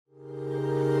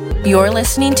You're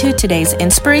listening to today's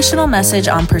inspirational message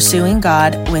on pursuing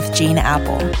God with Gene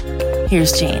Apple.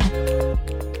 Here's Gene.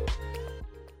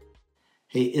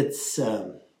 Hey, it's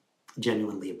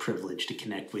genuinely a privilege to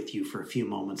connect with you for a few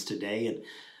moments today. And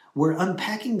we're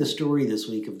unpacking the story this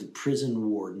week of the prison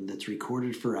warden that's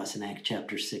recorded for us in Acts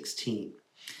chapter 16.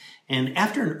 And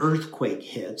after an earthquake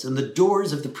hits and the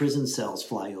doors of the prison cells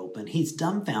fly open, he's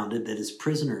dumbfounded that his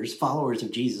prisoners, followers of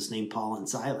Jesus named Paul and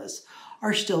Silas,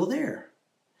 are still there.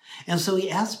 And so he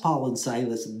asks Paul and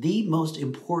Silas the most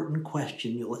important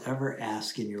question you'll ever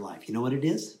ask in your life. You know what it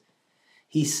is?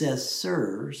 He says,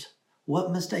 "Sirs,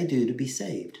 what must I do to be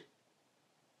saved?"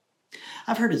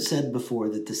 I've heard it said before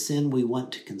that the sin we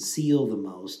want to conceal the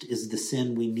most is the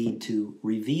sin we need to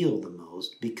reveal the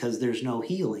most because there's no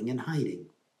healing in hiding.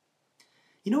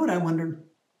 You know what I wonder?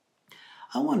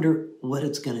 I wonder what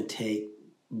it's going to take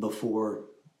before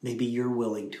maybe you're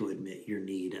willing to admit your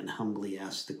need and humbly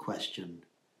ask the question,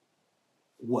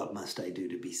 what must I do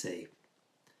to be saved?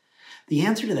 The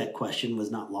answer to that question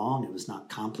was not long, it was not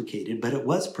complicated, but it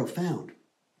was profound.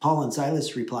 Paul and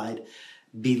Silas replied,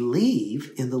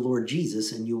 "Believe in the Lord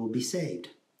Jesus and you will be saved."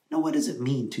 Now, what does it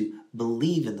mean to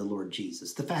believe in the Lord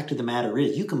Jesus? The fact of the matter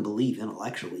is, you can believe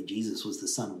intellectually Jesus was the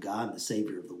Son of God and the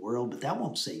Savior of the world, but that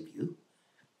won't save you.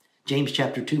 James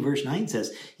chapter 2 verse 9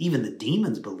 says, even the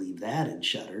demons believed that and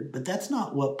shuddered, but that's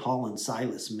not what Paul and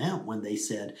Silas meant when they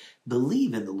said,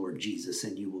 believe in the Lord Jesus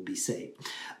and you will be saved.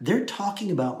 They're talking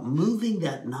about moving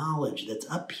that knowledge that's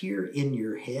up here in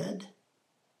your head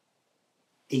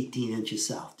 18 inches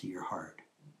south to your heart.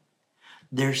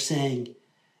 They're saying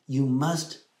you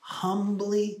must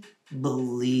humbly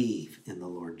believe in the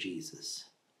Lord Jesus.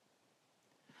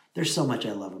 There's so much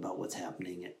I love about what's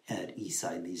happening at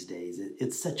Eastside these days.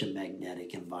 It's such a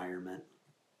magnetic environment.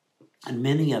 And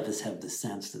many of us have the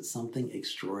sense that something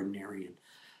extraordinary and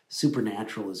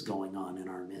supernatural is going on in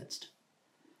our midst.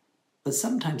 But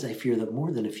sometimes I fear that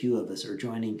more than a few of us are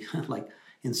joining, like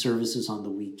in services on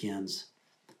the weekends,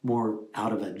 more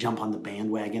out of a jump on the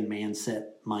bandwagon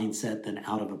mindset than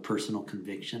out of a personal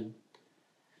conviction.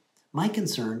 My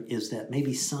concern is that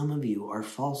maybe some of you are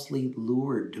falsely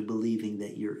lured to believing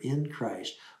that you're in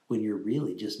Christ when you're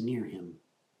really just near him.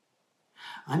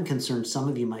 I'm concerned some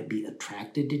of you might be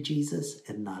attracted to Jesus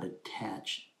and not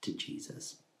attached to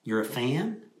Jesus. You're a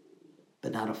fan,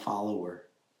 but not a follower.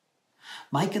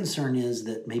 My concern is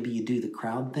that maybe you do the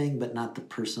crowd thing, but not the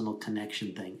personal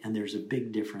connection thing, and there's a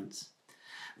big difference.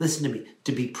 Listen to me,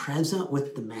 to be present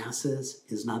with the masses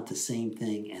is not the same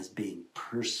thing as being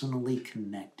personally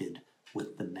connected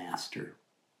with the master.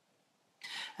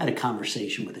 I had a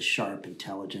conversation with a sharp,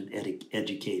 intelligent,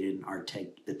 educated, and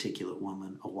articulate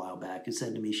woman a while back who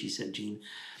said to me, she said, "Gene,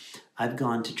 I've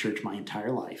gone to church my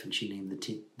entire life," and she named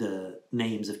the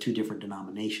names of two different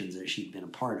denominations that she'd been a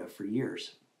part of for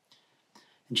years.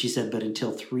 And she said, but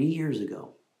until 3 years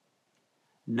ago,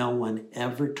 no one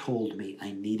ever told me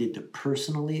I needed to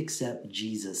personally accept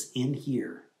Jesus in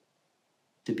here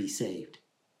to be saved.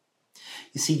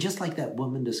 You see, just like that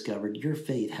woman discovered, your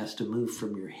faith has to move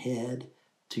from your head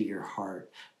to your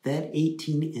heart. That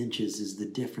 18 inches is the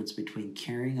difference between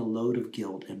carrying a load of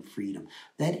guilt and freedom.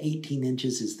 That 18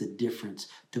 inches is the difference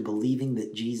to believing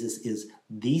that Jesus is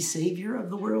the Savior of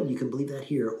the world. You can believe that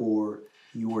here, or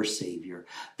your Savior.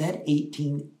 That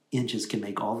 18 inches can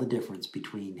make all the difference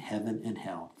between heaven and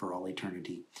hell for all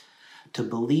eternity. To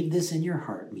believe this in your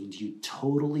heart means you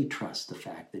totally trust the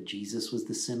fact that Jesus was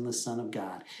the sinless Son of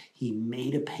God. He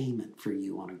made a payment for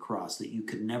you on a cross that you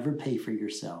could never pay for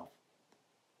yourself.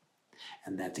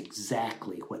 And that's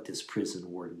exactly what this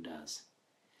prison warden does.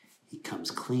 He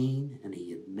comes clean and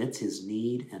he admits his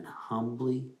need and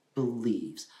humbly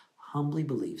believes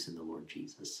in the Lord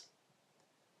Jesus.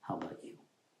 How about you?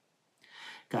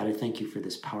 God, I thank you for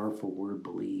this powerful word,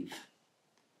 believe.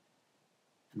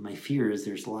 And my fear is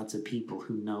there's lots of people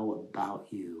who know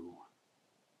about you,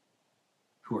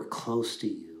 who are close to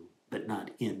you, but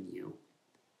not in you.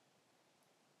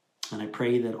 And I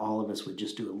pray that all of us would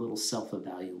just do a little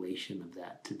self-evaluation of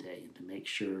that today and to make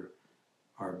sure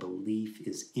our belief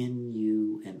is in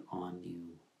you and on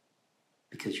you,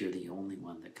 because you're the only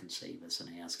one that can save us. And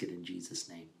I ask it in Jesus'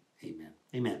 name. Amen.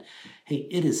 Amen. Hey,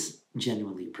 it is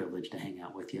genuinely a privilege to hang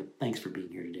out with you. Thanks for being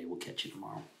here today. We'll catch you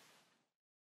tomorrow.